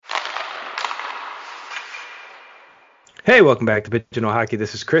Hey, welcome back to Pigeonhole Hockey.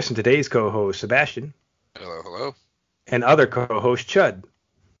 This is Chris and today's co-host Sebastian Hello, hello. and other co-host Chud.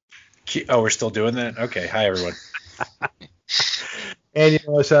 Oh, we're still doing that? Okay. Hi, everyone. And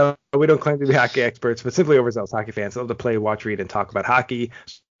so we don't claim to be hockey experts, but simply overzealous hockey fans love to play, watch, read, and talk about hockey.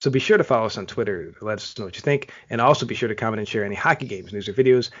 So be sure to follow us on Twitter to let us know what you think, and also be sure to comment and share any hockey games, news, or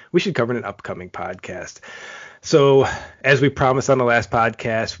videos we should cover in an upcoming podcast. So, as we promised on the last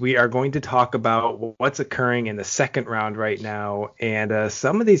podcast, we are going to talk about what's occurring in the second round right now and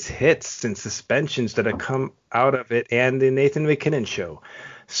some of these hits and suspensions that have come out of it and the Nathan MacKinnon show.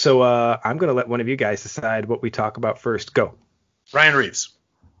 So, I'm going to let one of you guys decide what we talk about first. Go. Ryan Reeves.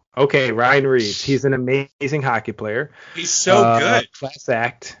 Okay, Ryan Reeves. He's an amazing hockey player. He's so good. Class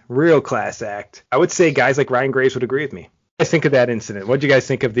act. Real class act. I would say guys like Ryan Graves would agree with me. What do you guys think of that incident? What do you guys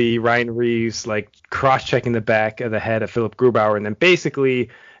think of the Ryan Reeves like cross-checking the back of the head of Philip Grubauer and then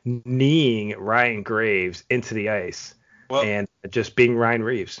basically kneeing Ryan Graves into the ice and just being Ryan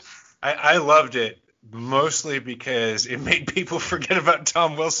Reeves? I loved it mostly because it made people forget about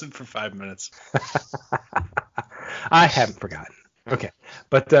Tom Wilson for 5 minutes. I haven't forgotten. Okay,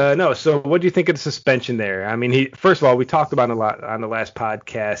 but no. So, what do you think of the suspension there? I mean, first of all, we talked about a lot on the last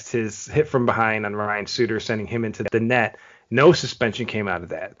podcast. His hit from behind on Ryan Suter, sending him into the net. No suspension came out of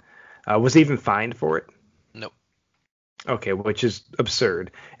that. Was he even fined for it? Nope. Okay, which is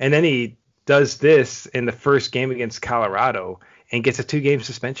absurd. And then he does this in the first game against Colorado and gets a 2-game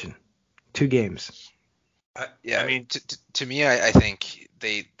suspension. 2 games. Yeah, I mean, to me, I think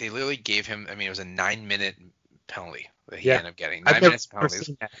they literally gave him. I mean, it was a 9-minute penalty that he ended up getting. 9 minutes penalties.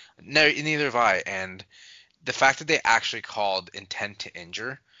 No, neither have I. And the fact that they actually called intent to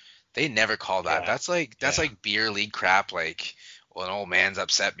injure, they never call that. That's like beer league crap. Like, well, an old man's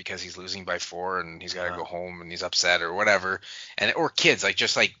upset because he's losing by 4 and he's got to go home and he's upset or whatever. Or kids, like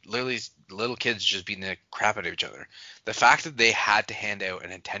just like literally little kids just beating the crap out of each other. The fact that they had to hand out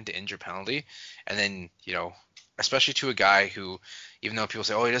an intent to injure penalty, and then especially to a guy who, even though people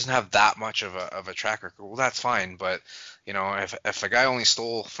say, oh, he doesn't have that much of a track record, well, that's fine. But if a guy only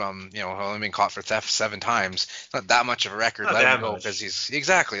stole from, only been caught for theft 7 times, it's not that much of a record. Let him go because he's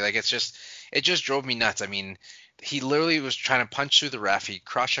exactly like it just drove me nuts. I mean, he literally was trying to punch through the ref. He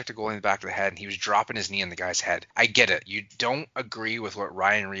cross-checked a goalie in the back of the head, and he was dropping his knee on the guy's head. I get it. You don't agree with what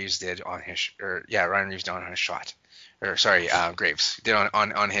Ryan Reeves did on his shot. Graves did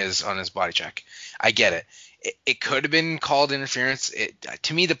on his body check. I get it. It could have been called interference.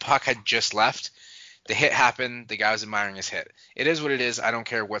 To me, the puck had just left. The hit happened. The guy was admiring his hit. It is what it is. I don't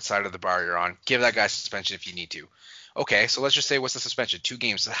care what side of the bar you're on. Give that guy suspension if you need to. Okay, so let's just say what's the suspension? 2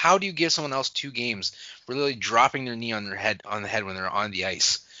 games. So how do you give someone else 2 games for literally dropping their knee on the head when they're on the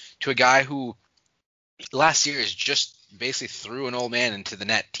ice to a guy who last year is just basically threw an old man into the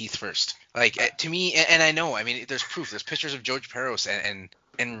net teeth first? Like, to me, and I know, I mean, there's proof. There's pictures of George Peros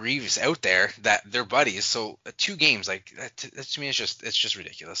and Reeves out there that they're buddies. So 2 games, like that to me, it's just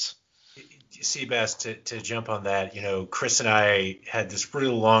ridiculous. Seabass, to jump on that, Chris and I had this really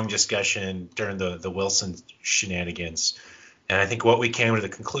long discussion during the Wilson shenanigans, and I think what we came to the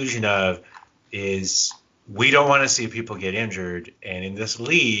conclusion of is we don't want to see people get injured, and in this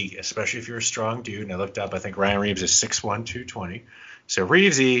league, especially if you're a strong dude, and I looked up, I think Ryan Reeves is 6'1", 220. So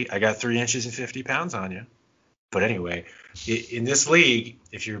Reevesy, I got 3 inches and 50 pounds on you. But anyway, in this league,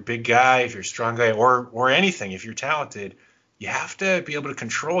 if you're a big guy, if you're a strong guy, or anything, if you're talented, you have to be able to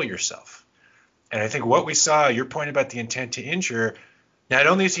control yourself. And I think what we saw, your point about the intent to injure, not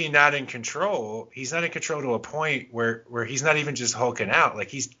only is he not in control, he's not in control to a point where he's not even just hulking out. Like,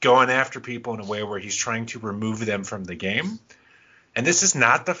 he's going after people in a way where he's trying to remove them from the game. And this is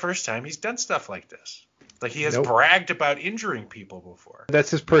not the first time he's done stuff like this. Like, he has bragged about injuring people before.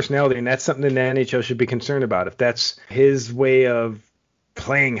 That's his personality, and that's something the NHL should be concerned about. If that's his way of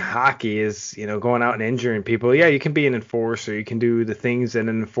playing hockey is, going out and injuring people. Yeah, you can be an enforcer. You can do the things that an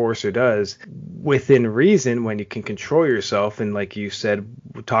enforcer does within reason when you can control yourself. And like you said,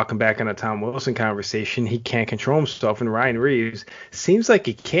 talking back on a Tom Wilson conversation, he can't control himself. And Ryan Reeves seems like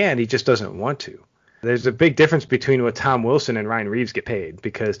he can. He just doesn't want to. There's a big difference between what Tom Wilson and Ryan Reeves get paid,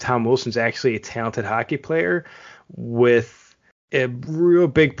 because Tom Wilson's actually a talented hockey player with a real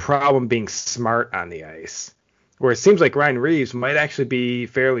big problem being smart on the ice. Where it seems like Ryan Reeves might actually be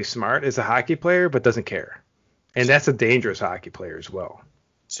fairly smart as a hockey player, but doesn't care. And that's a dangerous hockey player as well.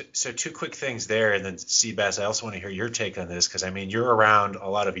 So 2 quick things there, and then Seabass, I also want to hear your take on this, because, I mean, you're around a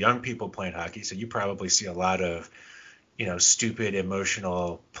lot of young people playing hockey, so you probably see a lot of, stupid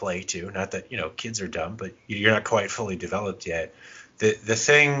emotional play too. Not that, kids are dumb, but you're not quite fully developed yet. The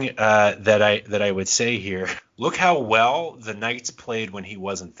thing that I would say here, look how well the Knights played when he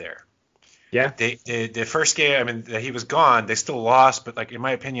wasn't there. Yeah. The first game, I mean, he was gone. They still lost, but like in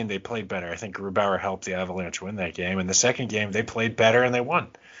my opinion, they played better. I think Grubauer helped the Avalanche win that game. And the second game, they played better and they won.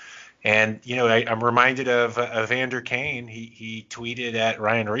 And I'm reminded of Evander Kane. He tweeted at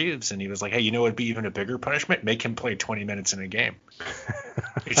Ryan Reeves and he was like, "Hey, it'd be even a bigger punishment? Make him play 20 minutes in a game."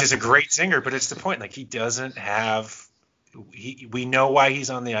 Which is a great singer, but it's the point. Like he doesn't have. We know why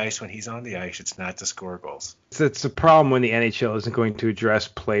he's on the ice when he's on the ice. It's not to score goals. It's a problem when the NHL isn't going to address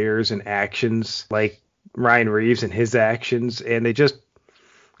players and actions like Ryan Reeves and his actions, and they just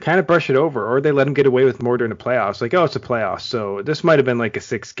kind of brush it over, or they let him get away with more during the playoffs. Like, oh, it's a playoff, so this might have been like a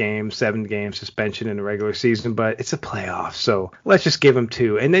 7-game suspension in the regular season, but it's a playoff, so let's just give him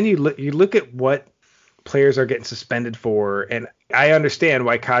 2. And then you look at what players are getting suspended for, and I understand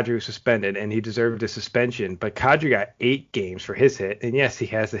why Kadri was suspended, and he deserved a suspension, but Kadri got 8 games for his hit, and yes, he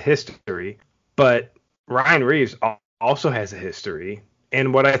has a history, but Ryan Reeves also has a history,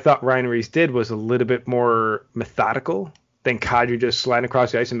 and what I thought Ryan Reeves did was a little bit more methodical than Kadri just sliding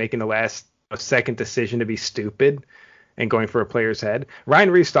across the ice and making the last second decision to be stupid and going for a player's head.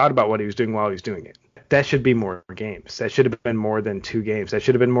 Ryan Reeves thought about what he was doing while he was doing it. That should be more games. That should have been more than 2 games. That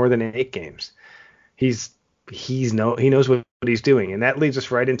should have been more than 8 games. He knows what he's doing, and that leads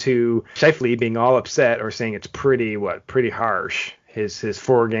us right into Scheifele being all upset or saying it's pretty harsh, his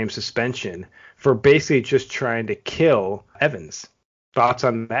 4-game suspension for basically just trying to kill Evans. Thoughts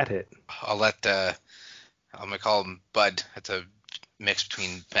on that hit? I'm gonna call him Bud. It's a mix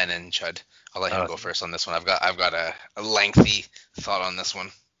between Ben and Chud. I'll let him go first on this one. I've got a lengthy thought on this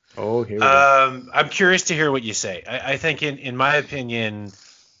one. Oh, here we go. I'm curious to hear what you say. I think in my opinion,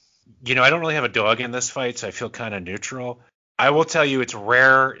 I don't really have a dog in this fight, so I feel kind of neutral. I will tell you it's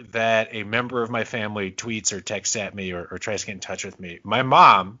rare that a member of my family tweets or texts at me or tries to get in touch with me. My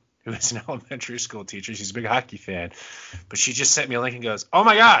mom, who is an elementary school teacher, she's a big hockey fan, but she just sent me a link and goes, "Oh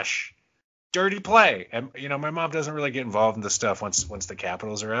my gosh, dirty play." And my mom doesn't really get involved in this stuff once the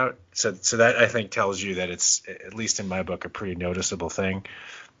Capitals are out. So that I think tells you that it's, at least in my book, a pretty noticeable thing.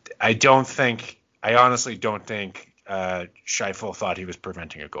 I honestly don't think Scheifele thought he was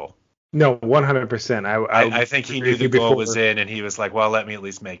preventing a goal. No, 100%. I think he knew the goal was in, and he was like, "Well, let me at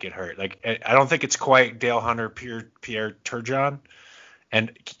least make it hurt." Like, I don't think it's quite Dale Hunter, Pierre Turgeon.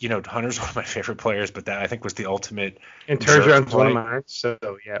 And, Hunter's one of my favorite players, but that I think was the ultimate. And Turgeon's one of mine, so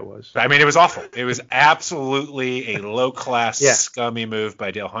yeah, it was. I mean, it was awful. It was absolutely a low-class, scummy move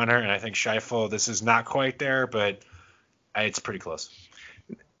by Dale Hunter, and I think Scheifele, this is not quite there, but it's pretty close.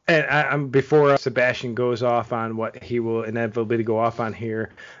 And before Sebastian goes off on what he will inevitably go off on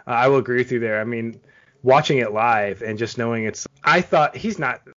here, I will agree with you there. I mean, watching it live and just knowing I thought he's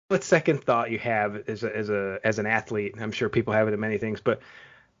not. What second thought you have as an athlete? I'm sure people have it in many things, but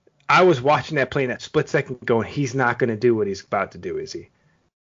I was watching that play in that split second going, he's not going to do what he's about to do, is he?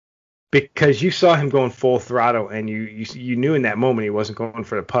 Because you saw him going full throttle, and you knew in that moment he wasn't going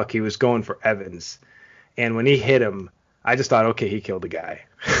for the puck. He was going for Evans. And when he hit him, I just thought, okay, he killed the guy.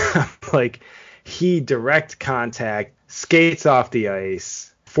 Like, he direct contact, skates off the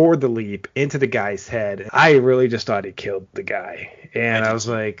ice for the leap into the guy's head. I really just thought he killed the guy. And I was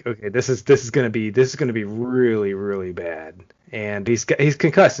like, okay, this is going to be really, really bad. And he's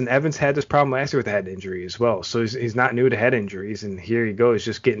concussed, and Evans had this problem last year with a head injury as well. So he's not new to head injuries, and here he goes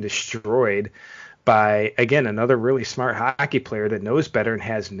just getting destroyed by, again, another really smart hockey player that knows better and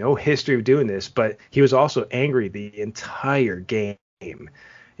has no history of doing this, but he was also angry the entire game.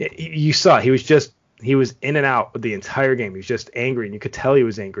 You saw he was in and out the entire game. He was just angry, and you could tell he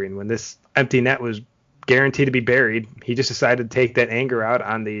was angry. And when this empty net was guaranteed to be buried, he just decided to take that anger out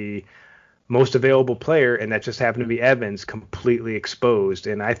on the most available player, and that just happened to be Evans, completely exposed.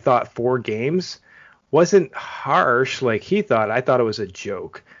 And I thought 4 games wasn't harsh like he thought. I thought it was a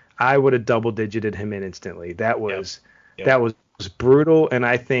joke. I would have double-digited him in instantly. That was brutal, and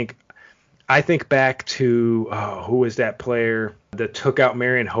I think back to who was that player that took out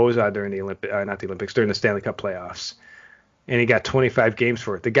Marian Hossa during during the Stanley Cup playoffs, and he got 25 games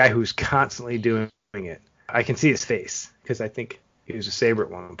for it. The guy who's constantly doing it. I can see his face because I think he was a Sabre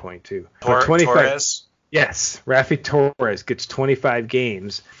at one point too. Torres? Yes, Rafi Torres gets 25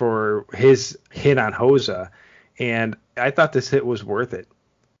 games for his hit on Hossa, and I thought this hit was worth it.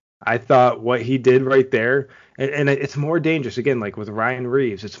 I thought what he did right there, and it's more dangerous, again, like with Ryan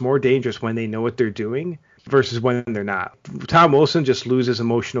Reeves, it's more dangerous when they know what they're doing versus when they're not. Tom Wilson just loses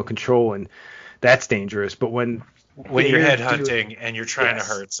emotional control, and that's dangerous. But when you're headhunting and you're trying to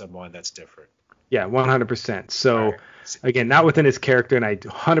hurt someone, that's different. Yeah, 100%. So, again, not within his character, and I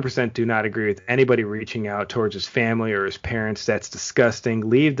 100% do not agree with anybody reaching out towards his family or his parents. That's disgusting.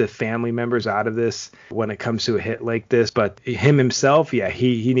 Leave the family members out of this when it comes to a hit like this. But him himself, yeah,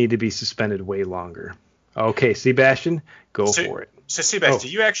 he need to be suspended way longer. Okay, Sebastian, go for it. So,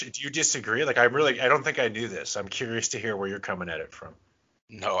 Sebastian, do you disagree? Like, I don't think I knew this. I'm curious to hear where you're coming at it from.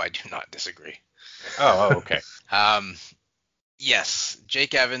 No, I do not disagree. Oh, okay. Yes,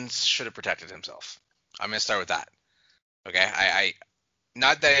 Jake Evans should have protected himself. I'm going to start with that. Okay, I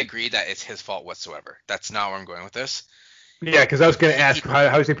not that I agree that it's his fault whatsoever. That's not where I'm going with this. Yeah, because I was going to ask,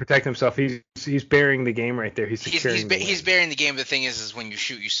 how does he protect himself? He's burying the game right there. He's burying the game. The thing is when you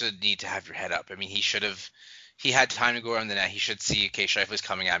shoot, you still need to have your head up. I mean, he had time to go around the net. He should see, okay, Scheifele's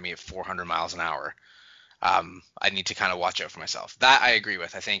coming at me at 400 miles an hour. I need to kind of watch out for myself. That I agree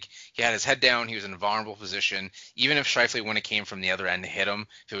with. I think he had his head down. He was in a vulnerable position. Even if Scheifele wouldn't have came from the other end to hit him,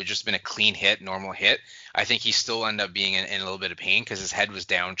 if it would just been a clean hit, normal hit, I think he still ended up being in a little bit of pain because his head was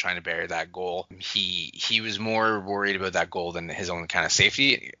down trying to bury that goal. He was more worried about that goal than his own kind of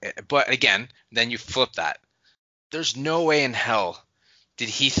safety. But again, then you flip that. There's no way in hell did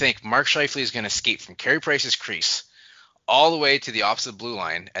he think Mark Scheifele is going to skate from Carey Price's crease all the way to the opposite blue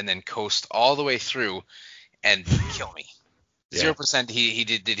line and then coast all the way through and kill me. 0% he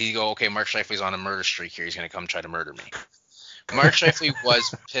did he go, okay, Mark Scheifele's on a murder streak here. He's going to come try to murder me. Mark Scheifele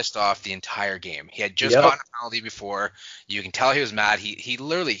was pissed off the entire game. He had just gotten a penalty before. You can tell he was mad. He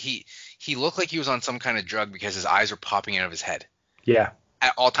literally he looked like he was on some kind of drug because his eyes were popping out of his head. Yeah.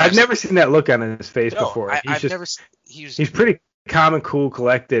 At all times. I've never seen that look on his face before. He's pretty calm and cool,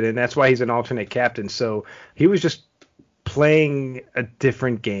 collected, and that's why he's an alternate captain. So he was just playing a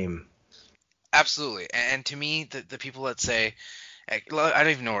different game. Absolutely. And to me, the people that say, I don't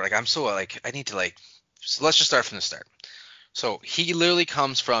even know, like, I'm so, like, I need to, like, so let's just start from the start. So he literally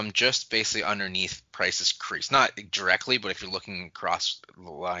comes from just basically underneath Price's crease, not directly, but if you're looking across the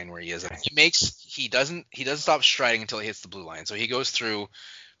line where he is, he doesn't stop striding until he hits the blue line. So he goes through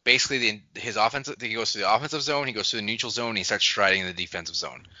basically he goes through the offensive zone, he goes through the neutral zone, and he starts striding in the defensive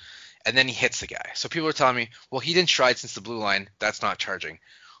zone. And then he hits the guy. So people are telling me, well, he didn't stride since the blue line. That's not charging.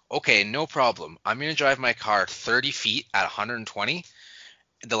 Okay, no problem. I'm going to drive my car 30 feet at 120.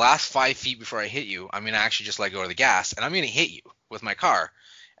 The last 5 feet before I hit you, I'm going to actually just let go of the gas, and I'm going to hit you with my car.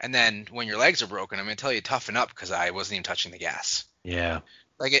 And then when your legs are broken, I'm going to tell you to toughen up because I wasn't even touching the gas. Yeah.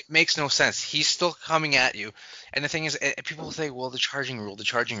 Like, it makes no sense. He's still coming at you. And the thing is, people say, well, the charging rule. The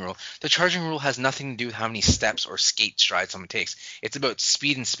charging rule has nothing to do with how many steps or skate strides someone takes. It's about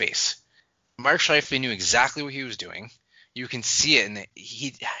speed and space. Mark Scheifele knew exactly what he was doing. You can see it, and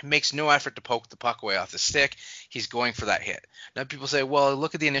he makes no effort to poke the puck away off the stick. He's going for that hit. Now people say, well,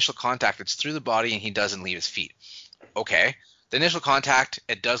 look at the initial contact. It's through the body, and he doesn't leave his feet. Okay. The initial contact,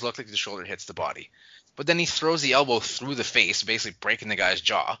 it does look like the shoulder hits the body. But then he throws the elbow through the face, basically breaking the guy's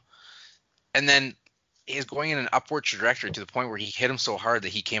jaw. And then he's going in an upward trajectory to the point where he hit him so hard that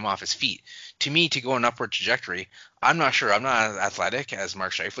he came off his feet. To me, to go an upward trajectory, I'm not sure. I'm not as athletic as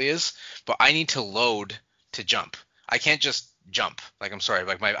Mark Scheifele is, but I need to load to jump. I can't just jump. Like, I'm sorry.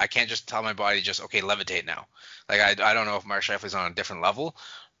 Like, I can't just tell my body just, okay, levitate now. Like, I don't know if Mark Scheifele's on a different level,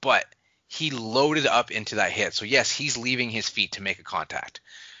 but he loaded up into that hit. So, yes, he's leaving his feet to make a contact.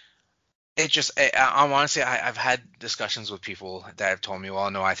 I'm honestly, I've had discussions with people that have told me,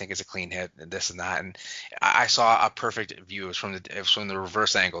 well, no, I think it's a clean hit and this and that. And I saw a perfect view. It was from the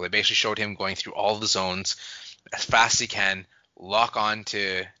reverse angle. They basically showed him going through all the zones as fast as he can, lock on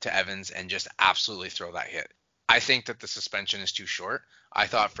to Evans, and just absolutely throw that hit. I think that the suspension is too short. I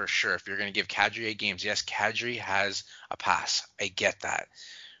thought for sure if you're going to give Kadri 8 games, yes, Kadri has a pass. I get that.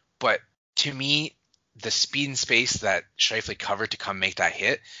 But to me, the speed and space that Scheifele covered to come make that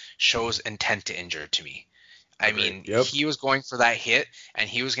hit shows intent to injure to me. I mean, he was going for that hit, and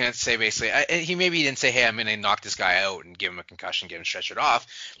he was going to say basically, he maybe didn't say, hey, I'm going to knock this guy out and give him a concussion, give him stretchered off.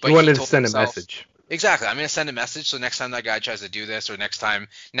 But he wanted to send a message. Exactly. I'm going to send a message so next time that guy tries to do this, or next game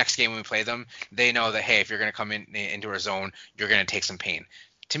when we play them, they know that, hey, if you're going to come into our zone, you're going to take some pain.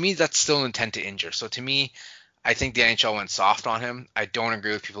 To me, that's still intent to injure. So to me, I think the NHL went soft on him. I don't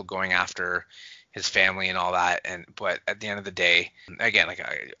agree with people going after his family and all that. But at the end of the day, again, like,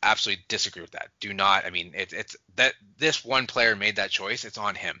 I absolutely disagree with that. Do not. I mean, it's that this one player made that choice. It's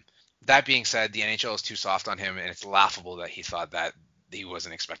on him. That being said, the NHL is too soft on him, and it's laughable that he thought that he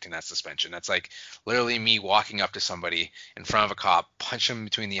wasn't expecting that suspension. That's like literally me walking up to somebody in front of a cop, punch him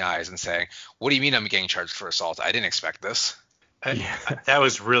between the eyes, and saying, "What do you mean I'm getting charged for assault? I didn't expect this." That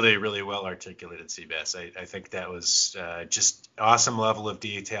was really, really well articulated, Seabass. I think that was just awesome level of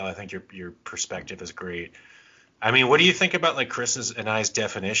detail. I think your perspective is great. I mean, what do you think about like Chris's and I's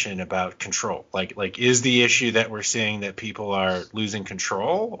definition about control? Like is the issue that we're seeing that people are losing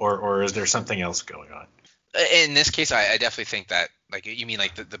control, or is there something else going on? In this case, I definitely think that, like, you mean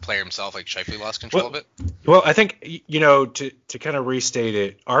like the player himself, like Scheifele lost control of it? Well, I think, to kind of restate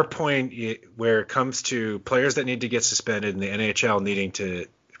it, our point where it comes to players that need to get suspended and the NHL needing to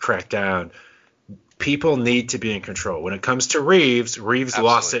crack down, people need to be in control. When it comes to Reeves Absolutely.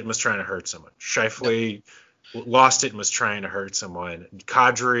 Lost it and was trying to hurt someone. Scheifele lost it and was trying to hurt someone.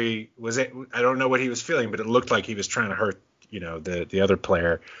 Kadri I don't know what he was feeling, but it looked like he was trying to hurt, the other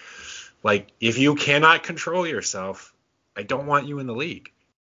player. Like, if you cannot control yourself, I don't want you in the league.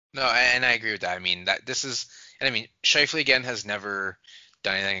 No, and I agree with that. I mean, Scheifele again has never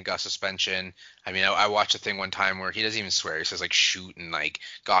done anything and got suspension. I mean, I watched a thing one time where he doesn't even swear. He says like shoot and like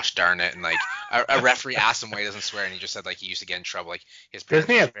gosh darn it, and like a referee asked him why he doesn't swear, and he just said like he used to get in trouble. Like his parents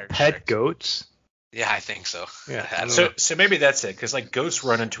doesn't he have pet strict. Goats? Yeah, I think so. Yeah. So maybe that's it, because like goats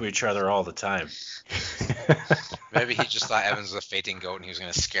run into each other all the time. Maybe he just thought Evans was a fainting goat and he was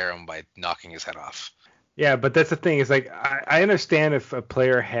going to scare him by knocking his head off. Yeah, but that's the thing. Is like I understand if a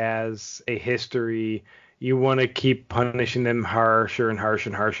player has a history, you want to keep punishing them harsher and harsher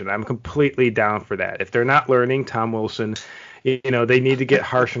and harsher. And I'm completely down for that. If they're not learning, Tom Wilson, they need to get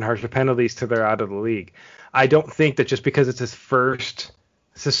harsher and harsher penalties till they're out of the league. I don't think that just because it's his first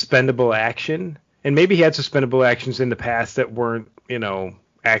suspendable action, and maybe he had suspendable actions in the past that weren't,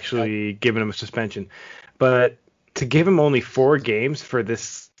 actually giving him a suspension, but to give him only 4 games for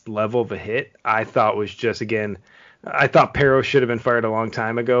this level of a hit, I thought was just, again, I thought Perro should have been fired a long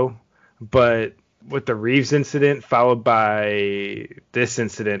time ago, but with the Reeves incident followed by this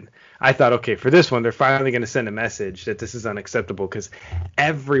incident, I thought, okay, for this one, they're finally going to send a message that this is unacceptable, because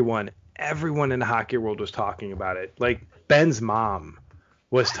everyone in the hockey world was talking about it. Like Ben's mom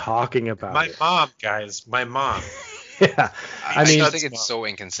was talking about it. My mom. Yeah, I think it's so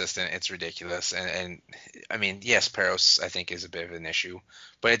inconsistent. It's ridiculous. And I mean, yes, Peros I think is a bit of an issue,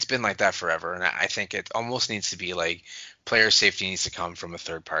 but it's been like that forever. And I think it almost needs to be like player safety needs to come from a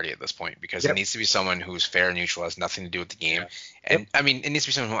third party at this point, because it needs to be someone who's fair and neutral, has nothing to do with the game. And I mean, it needs to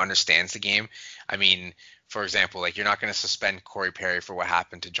be someone who understands the game. I mean, for example, like you're not going to suspend Corey Perry for what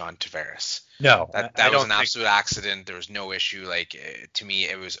happened to John Tavares. No, that was an absolute accident. There was no issue. Like to me,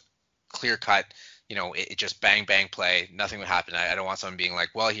 it was clear cut. It just bang, bang play. Nothing would happen. I don't want someone being like,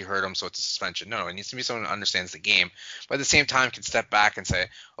 well, he hurt him, so it's a suspension. No, it needs to be someone who understands the game, but at the same time can step back and say,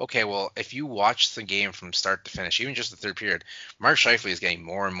 okay, well, if you watch the game from start to finish, even just the third period, Mark Scheifele is getting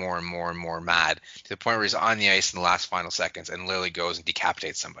more and more and more and more mad to the point where he's on the ice in the last final seconds and literally goes and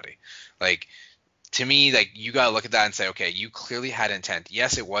decapitates somebody. Like, to me, like, you got to look at that and say, okay, you clearly had intent.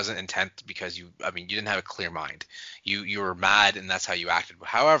 Yes, it wasn't intent because you didn't have a clear mind. You were mad and that's how you acted.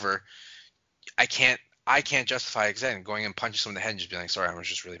 However, I can't justify again going and punching someone in the head and just being like, sorry, I was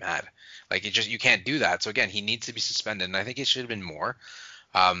just really mad. Like, you can't do that. So again, he needs to be suspended, and I think it should have been more.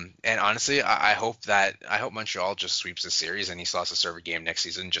 And honestly, I hope Montreal just sweeps the series and he still has to serve a game next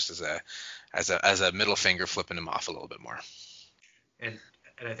season, just as a middle finger, flipping him off a little bit more. And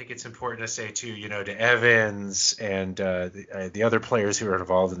I think it's important to say too, to Evans and the other players who are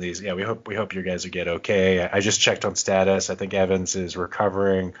involved in these. Yeah, we hope you guys will get okay. I just checked on status. I think Evans is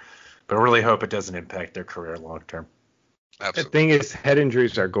recovering, but I really hope it doesn't impact their career long term. Absolutely. The thing is, head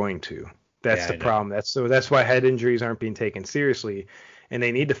injuries are going to. That's the problem. That's why head injuries aren't being taken seriously, and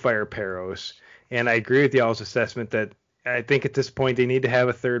they need to fire Peros. And I agree with y'all's assessment that I think at this point they need to have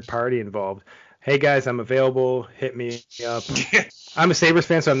a third party involved. Hey guys, I'm available. Hit me up. I'm a Sabres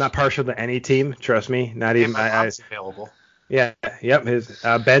fan, so I'm not partial to any team. Trust me. Not even my mom's available. Yeah. Yep. His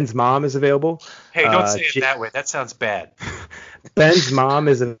Ben's mom is available. Hey, don't say it that way. That sounds bad. Ben's mom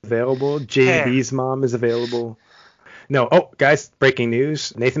is available. JB's mom is available. No. Oh, guys, breaking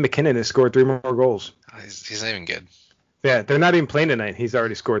news. Nathan McKinnon has scored 3 more goals. He's not even good. Yeah, they're not even playing tonight. He's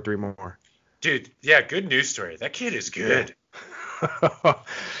already scored 3 more. Dude, yeah, good news story. That kid is good.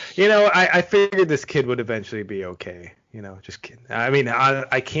 Yeah. I figured this kid would eventually be okay. Just kidding. I mean,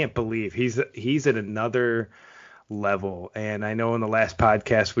 I can't believe he's at another level. And I know in the last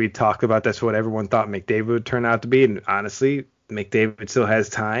podcast we talked about that's what everyone thought McDavid would turn out to be. And honestly, McDavid still has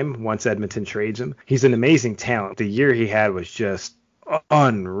time once Edmonton trades him. He's an amazing talent. The year he had was just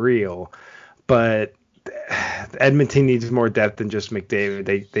unreal. But Edmonton needs more depth than just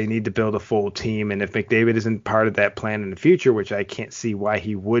McDavid. They need to build a full team. And if McDavid isn't part of that plan in the future, which I can't see why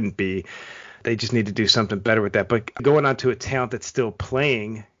he wouldn't be, they just need to do something better with that. But going on to a talent that's still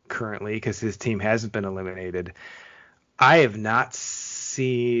playing currently because his team hasn't been eliminated, I have not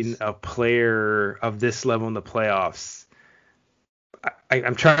seen a player of this level in the playoffs.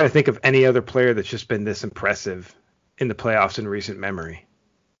 I'm trying to think of any other player that's just been this impressive in the playoffs in recent memory.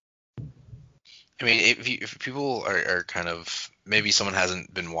 I mean, if people are kind of, maybe someone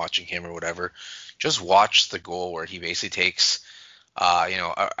hasn't been watching him or whatever, just watch the goal where he basically takes,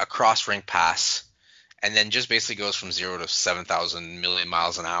 a cross-rink pass and then just basically goes from 0 to 7,000 million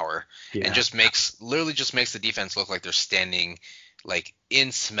miles an hour, and just makes the defense look like they're standing like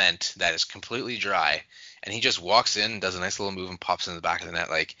in cement that is completely dry, and he just walks in, does a nice little move, and pops in the back of the net.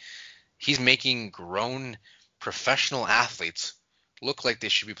 Like, he's making grown professional athletes look like they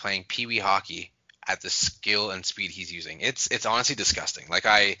should be playing pee-wee hockey at the skill and speed he's using. It's honestly disgusting. Like,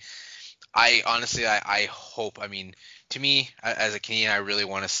 I honestly hope, I mean, to me as a Canadian, I really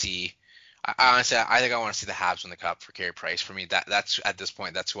want to see, I think I want to see the Habs win the Cup for Carey Price. For me, that's at this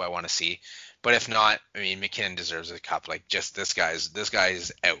point, that's who I want to see. But if not, I mean, McKinnon deserves a cup. Like, just this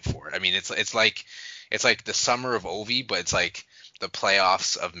guy's out for it. I mean, it's like the summer of Ovi, but it's like the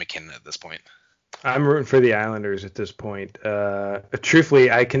playoffs of McKinnon at this point. I'm rooting for the Islanders at this point. Truthfully,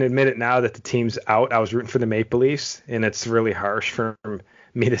 I can admit it now that the team's out. I was rooting for the Maple Leafs, and it's really harsh for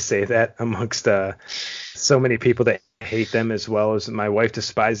me to say that amongst so many people that hate them, as well as my wife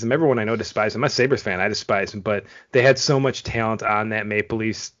despises them. Everyone I know despises them. I'm a Sabres fan. I despise them. But they had so much talent on that Maple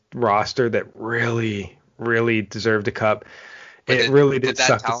Leafs roster that really, really deserved a cup. Did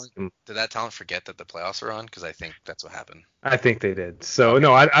that talent forget that the playoffs are on? Because I think that's what happened. I think they did. So, okay.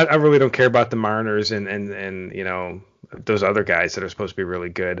 No, I really don't care about the Mariners and those other guys that are supposed to be really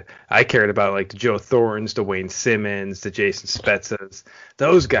good. I cared about like the Joe Thorntons, the Wayne Simmons, the Jason Spezzas.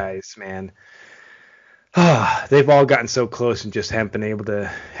 Those guys, man. They've all gotten so close and just haven't been able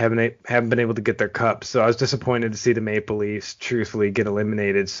to get their cup. So I was disappointed to see the Maple Leafs truthfully get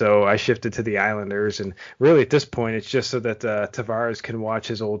eliminated. So I shifted to the Islanders, and really at this point it's just so that Tavares can watch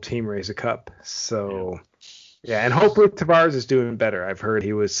his old team raise a cup. So yeah, and hopefully Tavares is doing better. I've heard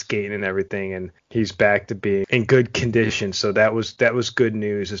he was skating and everything, and he's back to being in good condition. So that was good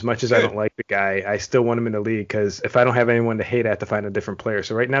news. As much as I don't like the guy, I still want him in the league, because if I don't have anyone to hate, I have to find a different player.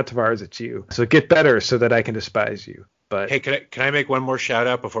 So right now, Tavares, it's you. So get better so that I can despise you. But hey, can I make one more shout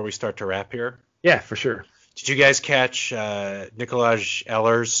out before we start to wrap here? Yeah, for sure. Did you guys catch Nikolaj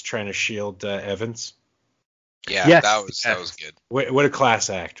Ehlers trying to shield Evans? Yeah, yes. that was good. What a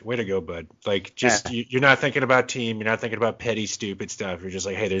class act. Way to go, bud. Like, just you're not thinking about team. You're not thinking about petty, stupid stuff. You're just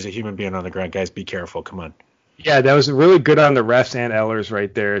like, hey, there's a human being on the ground. Guys, be careful. Come on. Yeah, that was really good on the refs and Ehlers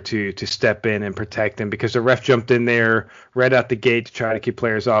right there to step in and protect him, because the ref jumped in there right out the gate to try to keep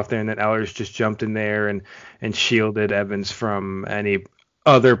players off there, and then Ehlers just jumped in there and shielded Evans from any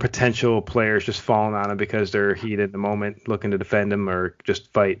other potential players just falling on him because they're heated in the moment looking to defend him or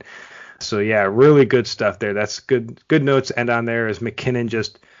just fight. So yeah, really good stuff there. That's good notes to end on there, is McKinnon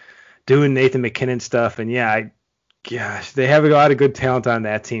just doing Nathan McKinnon stuff. And yeah, they have a lot of good talent on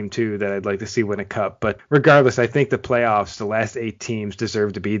that team too that I'd like to see win a cup. But regardless, I think the playoffs, the last 8 teams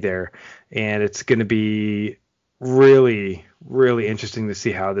deserve to be there, and it's going to be really, really interesting to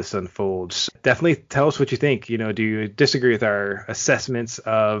see how this unfolds. Definitely tell us what you think. Do you disagree with our assessments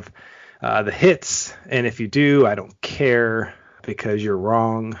of the hits? And if you do, I don't care, because you're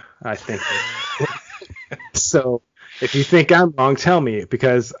wrong. I think so. If you think I'm wrong, tell me,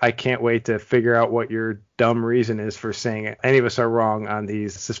 because I can't wait to figure out what your dumb reason is for saying any of us are wrong on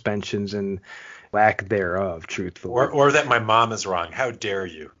these suspensions and lack thereof, truthfully. Or that my mom is wrong. How dare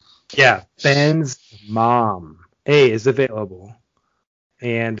you? Yeah, Ben's mom is available,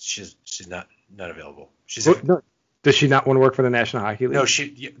 and she's not available. No, does she not want to work for the National Hockey League? No,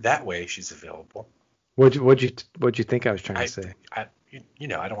 that way she's available. What'd you think I was trying to say? I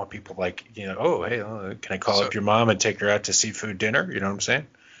don't want people like, oh, hey, can I call up your mom and take her out to seafood dinner? You know what I'm saying?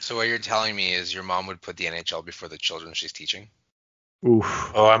 So what you're telling me is your mom would put the NHL before the children she's teaching?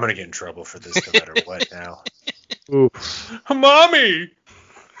 Oof. Oh, I'm going to get in trouble for this no matter what now. Oof. Mommy!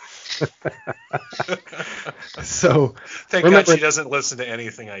 So thank God she doesn't listen to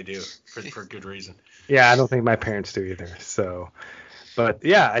anything I do for good reason. Yeah, I don't think my parents do either. So, but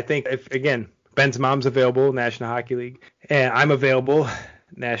yeah, I think again, Ben's mom's available, National Hockey League, and I'm available,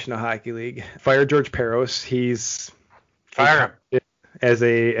 National Hockey League. Fire George Peros. He's fire him as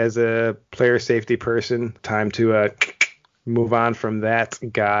a player safety person. Time to move on from that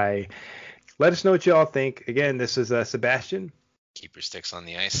guy. Let us know what you all think. Again, this is Sebastian. Keep your sticks on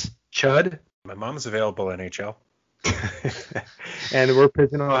the ice. Chud. My mom's available, NHL. And we're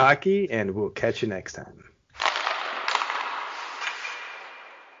Pigeonhole Hockey, and we'll catch you next time.